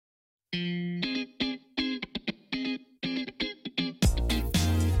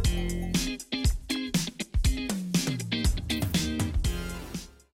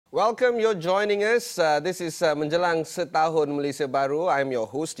Welcome, you're joining us. This is Menjelang Setahun Malaysia Baru. I'm your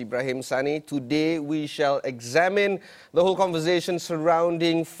host, Ibrahim Sani. Today we shall examine the whole conversation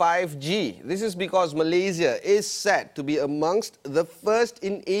surrounding 5G. This is because Malaysia is set to be amongst the first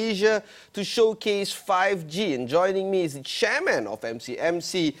in Asia to showcase 5G. And joining me is the chairman of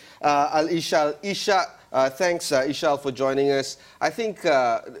MCMC, Al-Ishsal Ishak. Thanks, Ishal, for joining us. I think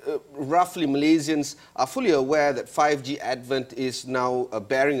roughly Malaysians are fully aware that 5G advent is now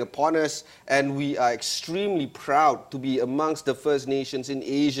bearing upon us, and we are extremely proud to be amongst the first nations in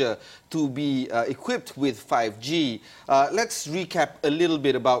Asia to be equipped with 5G. Let's recap a little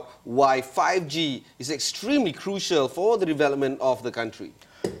bit about why 5G is extremely crucial for the development of the country.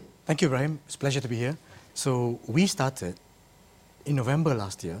 Thank you, Ibrahim. It's a pleasure to be here. So we started in November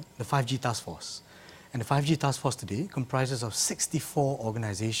last year, the 5G Task Force. And the 5G Task Force today comprises of 64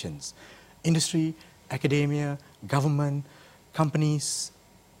 organizations, industry, academia, government, companies,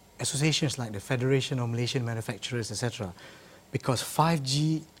 associations like the Federation of Malaysian Manufacturers, etc. Because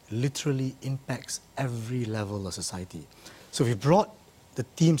 5G literally impacts every level of society. So we brought the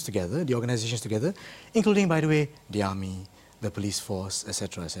teams together, the organizations together, including, by the way, the army, the police force,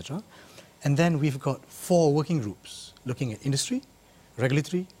 etc., etc. And then we've got 4 working groups looking at industry,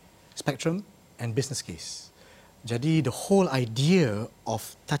 regulatory, spectrum, and business case. Jadi the whole idea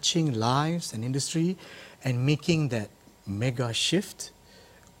of touching lives and industry and making that mega shift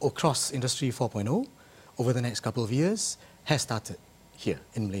across Industry 4.0 over the next couple of years has started here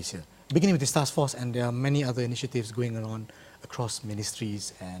in Malaysia. Beginning with this task force, and there are many other initiatives going on across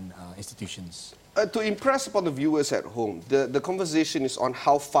ministries and institutions. To impress upon the viewers at home, the conversation is on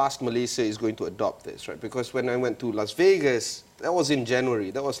how fast Malaysia is going to adopt this, right? Because when I went to Las Vegas, that was in January,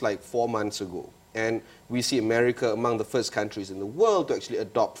 that was like 4 months ago. And we see America among the first countries in the world to actually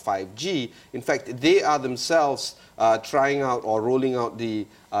adopt 5G. In fact, they are themselves trying out or rolling out the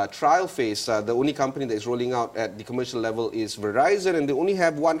trial phase. The only company that is rolling out at the commercial level is Verizon, and they only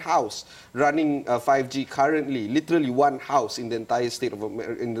have one house running 5G currently, literally one house in the entire state of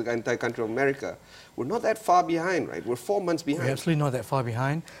America, in the entire country of America. We're not that far behind, right? We're 4 months behind. We're absolutely not that far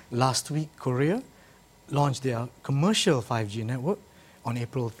behind. Last week, Korea launched their commercial 5G network on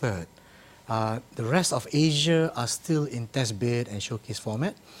April 3rd. The rest of Asia are still in test bed and showcase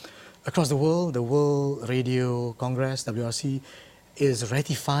format. Across the World Radio Congress, WRC, is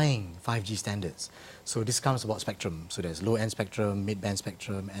ratifying 5G standards. So this comes about spectrum. So there's low-end spectrum, mid-band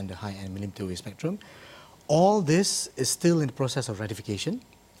spectrum, and the high-end millimeter wave spectrum. All this is still in the process of ratification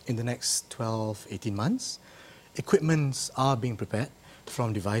in the next 12, 18 months. Equipments are being prepared,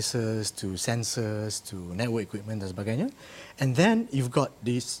 from devices to sensors to network equipment and sebagainya. And then you've got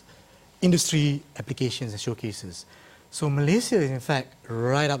these industry applications and showcases. So Malaysia is in fact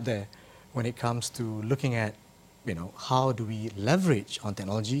right up there when it comes to looking at, how do we leverage on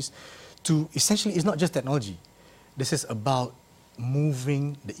technologies to essentially, it's not just technology. This is about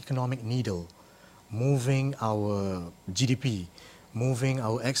moving the economic needle, moving our GDP, moving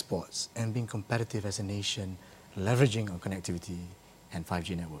our exports, and being competitive as a nation, leveraging on connectivity and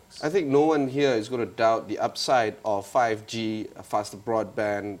 5G networks. I think no one here is going to doubt the upside of 5G, faster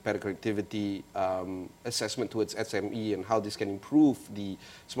broadband, better connectivity, assessment towards SME and how this can improve the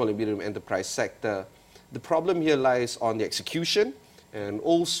small and medium enterprise sector. The problem here lies on the execution and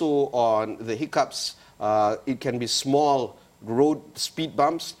also on the hiccups. It can be small road speed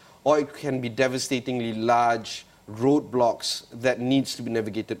bumps, or it can be devastatingly large roadblocks that needs to be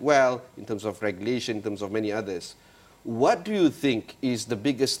navigated well in terms of regulation, in terms of many others. What do you think is the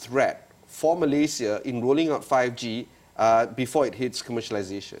biggest threat for Malaysia in rolling out 5G before it hits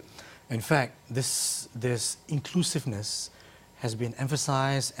commercialization? In fact, this inclusiveness has been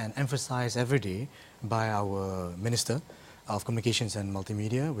emphasized every day by our Minister of Communications and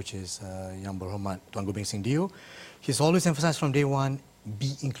Multimedia, which is Yang Berhormat Tuan Goh Beng Sing Dio. He's always emphasized from day one,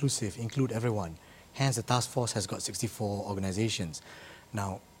 be inclusive, include everyone. Hence, the task force has got 64 organizations.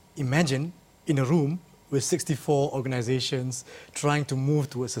 Now, imagine in a room with 64 organizations trying to move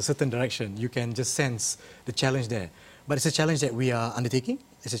towards a certain direction. You can just sense the challenge there. But it's a challenge that we are undertaking.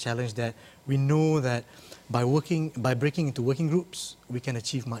 It's a challenge that we know that by breaking into working groups, we can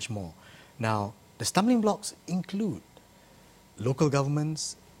achieve much more. Now, the stumbling blocks include local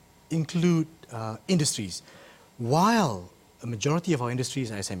governments, include industries. While a majority of our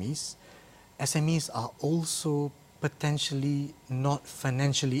industries are SMEs, SMEs are also potentially not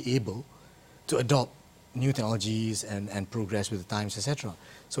financially able to adopt new technologies and progress with the times, etc.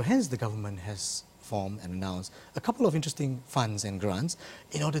 So hence the government has formed and announced a couple of interesting funds and grants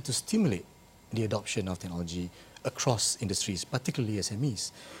in order to stimulate the adoption of technology across industries, particularly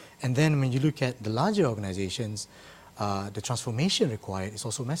SMEs. And then when you look at the larger organizations, the transformation required is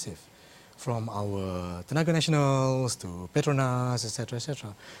also massive, from our Tenaga Nasionals to Petronas, etc.,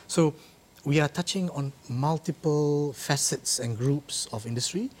 etc. So we are touching on multiple facets and groups of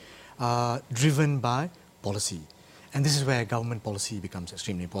industry driven by policy. And this is where government policy becomes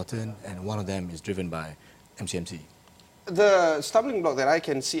extremely important, and one of them is driven by MCMC. The stumbling block that I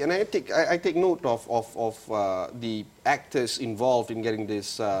can see, and I take note of the actors involved in getting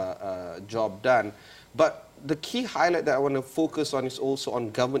this job done, but the key highlight that I want to focus on is also on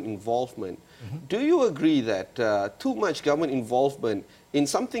government involvement. Do you agree that too much government involvement in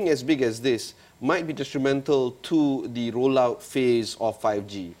something as big as this might be detrimental to the rollout phase of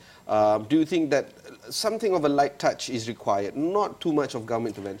 5G? Do you think that something of a light touch is required, not too much of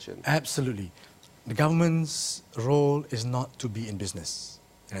government intervention? Absolutely. The government's role is not to be in business.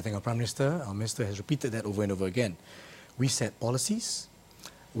 And I think our Minister has repeated that over and over again. We set policies,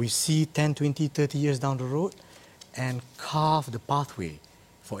 we see 10, 20, 30 years down the road and carve the pathway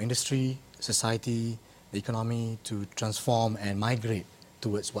for industry, society, the economy to transform and migrate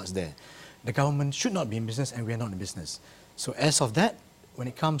towards what's there. The government should not be in business, and we are not in business. So as of that, when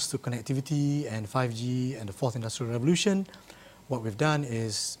it comes to connectivity and 5G and the fourth industrial revolution, what we've done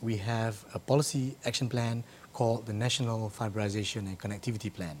is we have a policy action plan called the National Fiberization and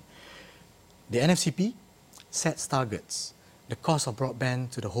Connectivity Plan. The NFCP sets targets. The cost of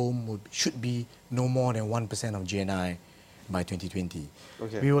broadband to the home should be no more than 1% of GNI by 2020.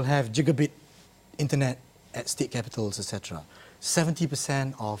 Okay. We will have gigabit internet at state capitals, etc.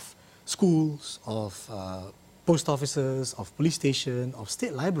 70% of schools, of post offices, of police stations, of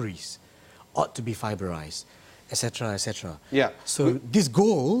state libraries ought to be fiberized, etc., etc. Yeah. So these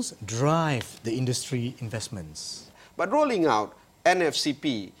goals drive the industry investments. But rolling out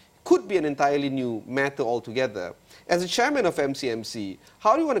NFCP could be an entirely new matter altogether. As a chairman of MCMC,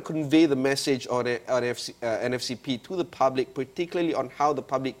 how do you want to convey the message on NFCP to the public, particularly on how the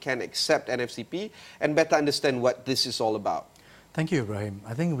public can accept NFCP and better understand what this is all about? Thank you, Ibrahim.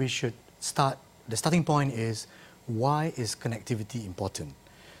 I think we should start, the starting point is, why is connectivity important?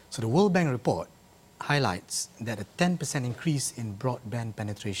 So the World Bank report highlights that a 10% increase in broadband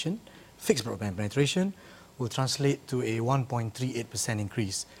penetration, fixed broadband penetration, will translate to a 1.38%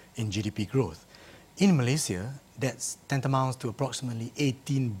 increase in GDP growth. In Malaysia, that's tantamount to approximately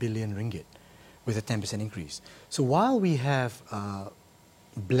 18 billion ringgit with a 10% increase. So while we have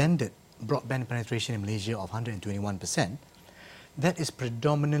blended broadband penetration in Malaysia of 121%, that is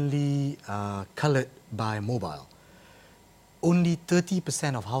predominantly coloured by mobile. Only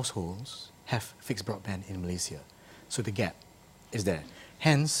 30% of households have fixed broadband in Malaysia. So the gap is there.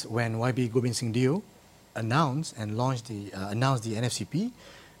 Hence, when YB Gobind Singh Dio announced the NFCP,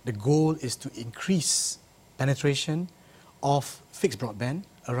 the goal is to increase penetration of fixed broadband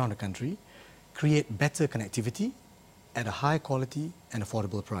around the country, create better connectivity at a high quality and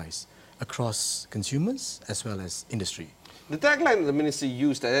affordable price across consumers as well as industry. The tagline that the minister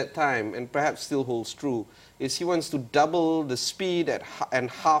used at that time, and perhaps still holds true, is he wants to double the speed and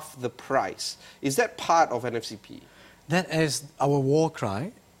half the price. Is that part of NFCP? That is our war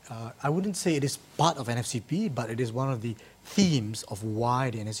cry. I wouldn't say it is part of NFCP, but it is one of the themes of why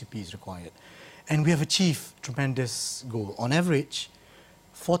the NFCP is required. And we have achieved tremendous goal. On average,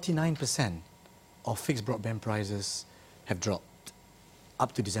 49% of fixed broadband prices have dropped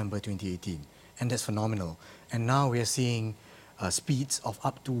up to December 2018. And that's phenomenal. And now we are seeing speeds of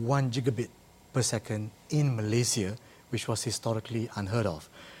up to 1 gigabit per second in Malaysia, which was historically unheard of.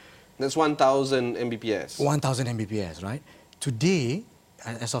 That's 1,000 Mbps. 1,000 Mbps, right? Today,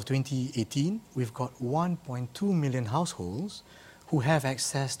 as of 2018, we've got 1.2 million households who have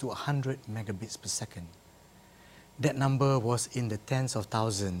access to 100 megabits per second. That number was in the tens of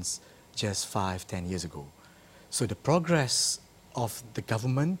thousands just 5-10 years ago. So the progress of the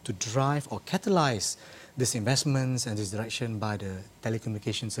government to drive or catalyze these investments and this direction by the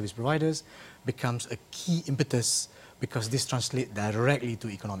telecommunication service providers becomes a key impetus, because this translates directly to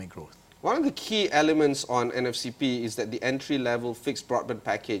economic growth. One of the key elements on NFCP is that the entry-level fixed broadband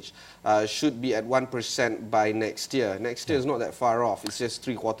package should be at 1% by next year. Next year is not that far off, it's just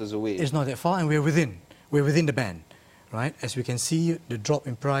 3 quarters away. It's not that far, and we're within the band, right? As we can see, the drop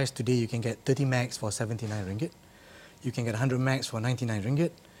in price today, you can get 30 megs for 79 ringgit. You can get 100 megs for 99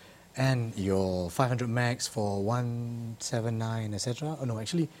 ringgit, and your 500 megs for 179, etc. Oh no,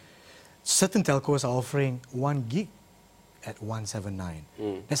 actually, certain telcos are offering 1 gig at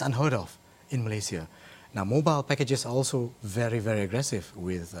 179. That's unheard of in Malaysia. Now, mobile packages are also very, very aggressive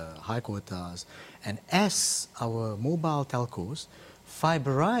with high quotas. And as our mobile telcos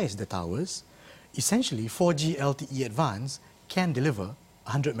fiberize the towers, essentially 4G LTE Advanced can deliver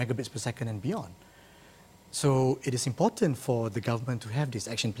 100 megabits per second and beyond. So it is important for the government to have this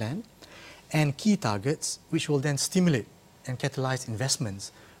action plan and key targets which will then stimulate and catalyze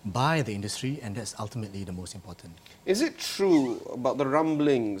investments by the industry, and that's ultimately the most important. Is it true about the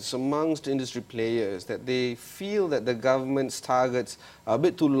rumblings amongst industry players that they feel that the government's targets are a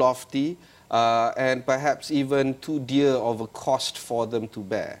bit too lofty and perhaps even too dear of a cost for them to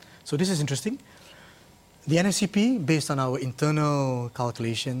bear? So this is interesting. The NFCP, based on our internal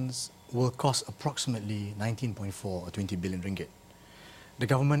calculations, will cost approximately 19.4 or 20 billion ringgit. The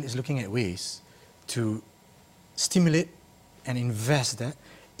government is looking at ways to stimulate and invest that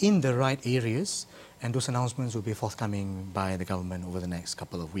in the right areas, and those announcements will be forthcoming by the government over the next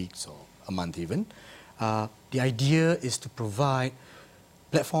couple of weeks or a month even. The idea is to provide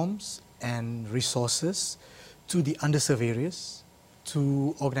platforms and resources to the underserved areas,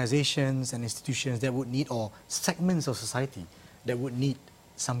 to organizations and institutions that would need, or segments of society that would need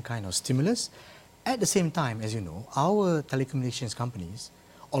some kind of stimulus. At the same time, as you know, our telecommunications companies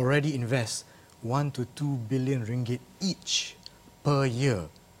already invest 1 to 2 billion ringgit each per year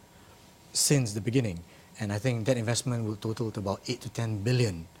since the beginning. And I think that investment will total to about 8 to 10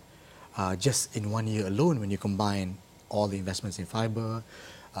 billion just in 1 year alone when you combine all the investments in fiber,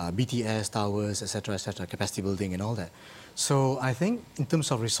 BTS, towers, etc., capacity building and all that. So I think in terms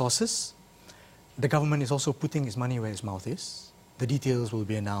of resources, the government is also putting its money where its mouth is. The details will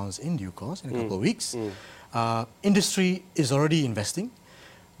be announced in due course in a couple of weeks. Industry is already investing,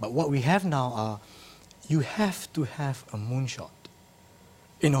 but what we have now are, you have to have a moonshot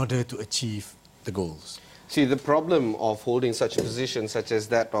in order to achieve the goals. See, the problem of holding such a position such as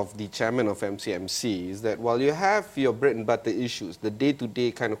that of the chairman of MCMC is that while you have your bread and butter issues, the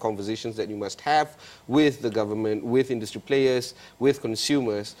day-to-day kind of conversations that you must have with the government, with industry players, with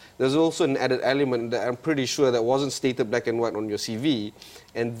consumers, there's also an added element that I'm pretty sure that wasn't stated black and white on your CV,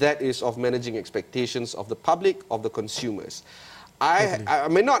 and that is of managing expectations of the public, of the consumers. I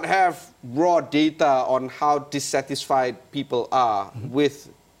may not have raw data on how dissatisfied people are with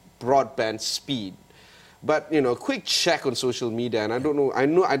broadband speed, but a quick check on social media, and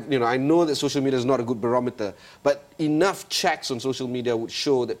I know that social media is not a good barometer, but enough checks on social media would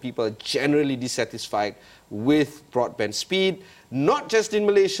show that people are generally dissatisfied with broadband speed, not just in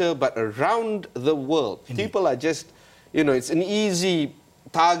Malaysia but around the world. Indeed. People are just, it's an easy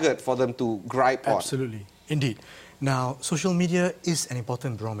target for them to gripe on. Absolutely, indeed. Now, social media is an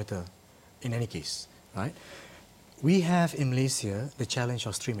important barometer in any case, right? We have in Malaysia the challenge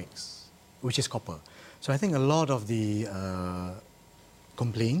of streamings, which is copper. So I think a lot of the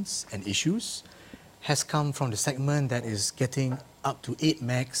complaints and issues has come from the segment that is getting up to 8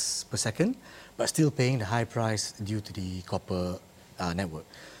 megs per second, but still paying the high price due to the copper network.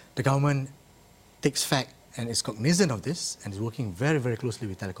 The government takes fact and is cognizant of this and is working very, very closely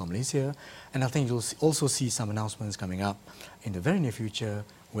with Telekom Malaysia. And I think you'll also see some announcements coming up in the very near future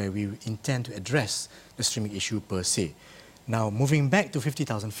where we intend to address the streaming issue per se. Now, moving back to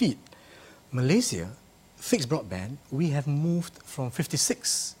 50,000 feet, Malaysia, fixed broadband, we have moved from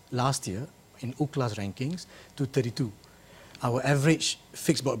 56 last year in Ookla's rankings to 32. Our average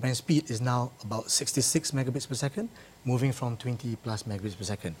fixed broadband speed is now about 66 megabits per second, moving from 20 plus megabits per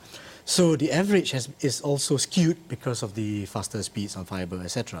second. So the average is also skewed because of the faster speeds on fiber,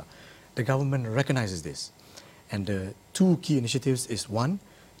 etc. The government recognizes this. And the two key initiatives is one,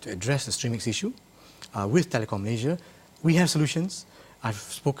 to address the streaming issue with Telekom Malaysia. We have solutions. I've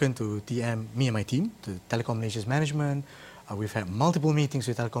spoken to TM, me and my team, to Telekom Malaysia's management. We've had multiple meetings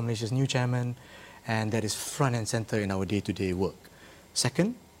with Telekom Malaysia's new chairman, and that is front and center in our day-to-day work.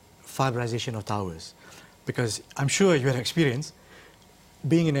 Second, fiberization of towers. Because I'm sure you had experience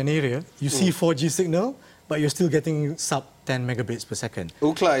being in an area, you see 4G signal, but you're still getting sub 10 megabits per second.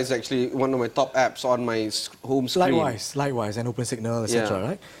 Ookla is actually one of my top apps on my home screen. Likewise, and OpenSignal, etc.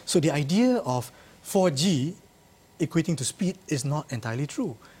 Right? So the idea of 4G equating to speed is not entirely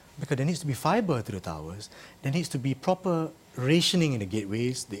true, because there needs to be fiber to the towers, there needs to be proper rationing in the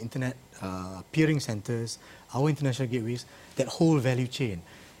gateways, the internet peering centers, our international gateways, that whole value chain.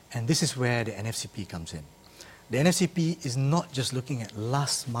 And this is where the NFCP comes in. The NFCP is not just looking at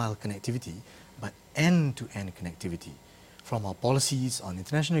last mile connectivity, but end-to-end connectivity, from our policies on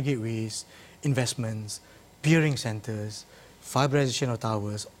international gateways, investments, peering centers, fiberization of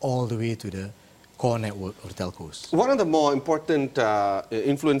towers, all the way to the core network of the telcos. One of the more important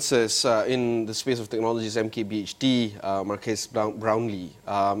influences in the space of technology is MKBHD, Marques Brownlee,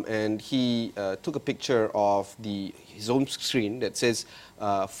 and he took a picture of his home screen that says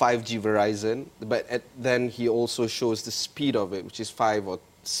 5G Verizon, but then he also shows the speed of it, which is 5 or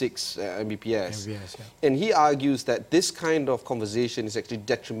Mbps. MBS, yeah. And he argues that this kind of conversation is actually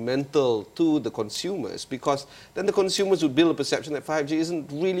detrimental to the consumers, because then the consumers would build a perception that 5G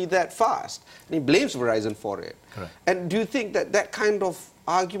isn't really that fast. And he blames Verizon for it. Correct. And do you think that that kind of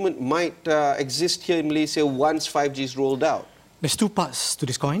argument might exist here in Malaysia once 5G is rolled out? There's two parts to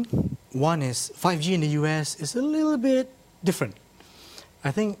this coin. One is 5G in the US is a little bit different.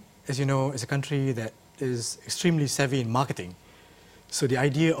 I think, as you know, it's a country that is extremely savvy in marketing. So the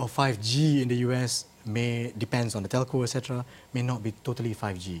idea of 5G in the US depends on the telco, etc., may not be totally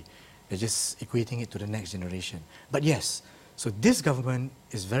 5G. They're just equating it to the next generation. But yes, so this government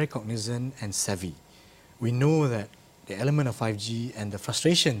is very cognizant and savvy. We know that the element of 5G and the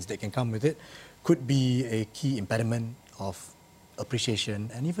frustrations that can come with it could be a key impediment of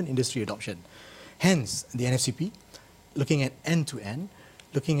appreciation and even industry adoption. Hence, the NFCP, looking at end-to-end,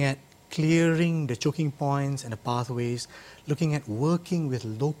 looking at clearing the choking points and the pathways, looking at working with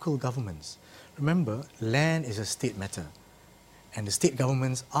local governments. Remember, land is a state matter, and the state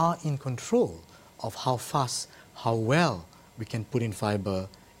governments are in control of how fast, how well we can put in fibre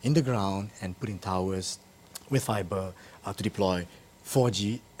in the ground and put in towers with fibre to deploy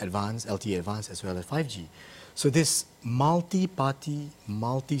 4G advanced, LTE advanced, as well as 5G. So this multi-party,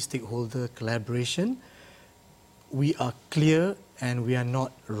 multi-stakeholder collaboration, we are clear and we are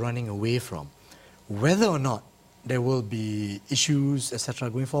not running away from. Whether or not there will be issues, etc.,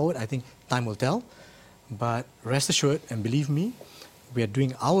 going forward, I think time will tell. But rest assured, and believe me, we are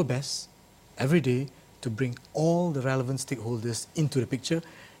doing our best every day to bring all the relevant stakeholders into the picture,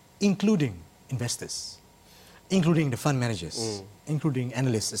 including investors, including the fund managers, including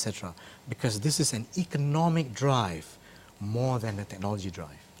analysts, etc., because this is an economic drive more than a technology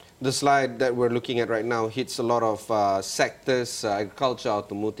drive. The slide that we're looking at right now hits a lot of sectors, agriculture,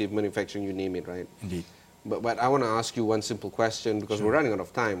 automotive, manufacturing, you name it, right? Indeed. But I want to ask you one simple question, because we're running out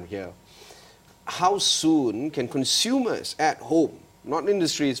of time here. How soon can consumers at home, not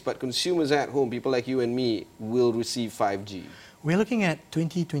industries, but consumers at home, people like you and me, will receive 5G? We're looking at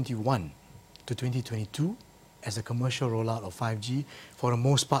 2021 to 2022 as a commercial rollout of 5G for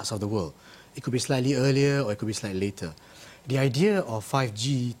most parts of the world. It could be slightly earlier or it could be slightly later. The idea of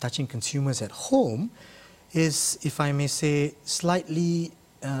 5G touching consumers at home is, if I may say, slightly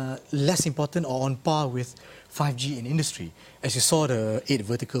less important or on par with 5G in industry. As you saw the 8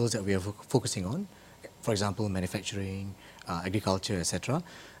 verticals that we are focusing on, for example, manufacturing, agriculture, etc.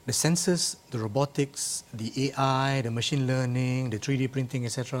 The sensors, the robotics, the AI, the machine learning, the 3D printing,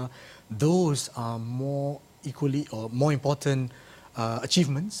 etc., those are more equally or more important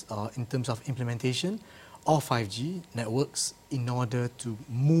achievements in terms of implementation of 5G networks in order to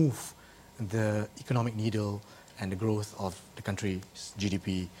move the economic needle and the growth of the country's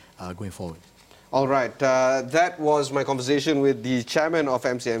GDP going forward. All right, that was my conversation with the chairman of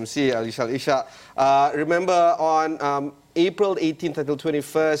MCMC, Al-Ishsal Ishak. Remember, on April 18th until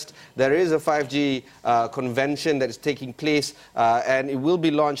 21st, there is a 5G convention that is taking place, and it will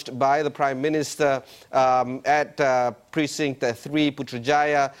be launched by the Prime Minister at Precinct 3,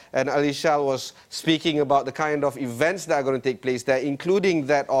 Putrajaya. And Al-Ishsal was speaking about the kind of events that are going to take place there, including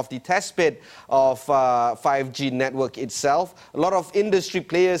that of the testbed of 5G network itself. A lot of industry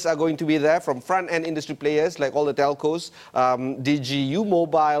players are going to be there, from front-end industry players like all the telcos, DG,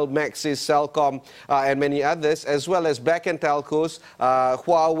 Mobile, Maxis, Celcom, and many others, as well as back-end telcos,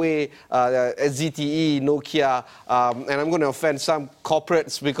 Huawei, ZTE, Nokia, and I'm going to offend some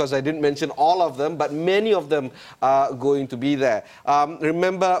corporates because I didn't mention all of them, but many of them are going to be there.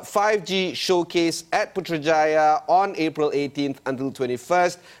 Remember, 5G showcase at Putrajaya on April 18th until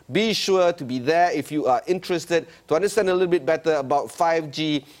 21st. Be sure to be there if you are interested to understand a little bit better about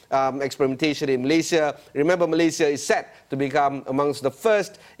 5G experimentation in Malaysia. Remember, Malaysia is set to become amongst the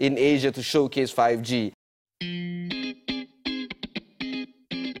first in Asia to showcase 5G.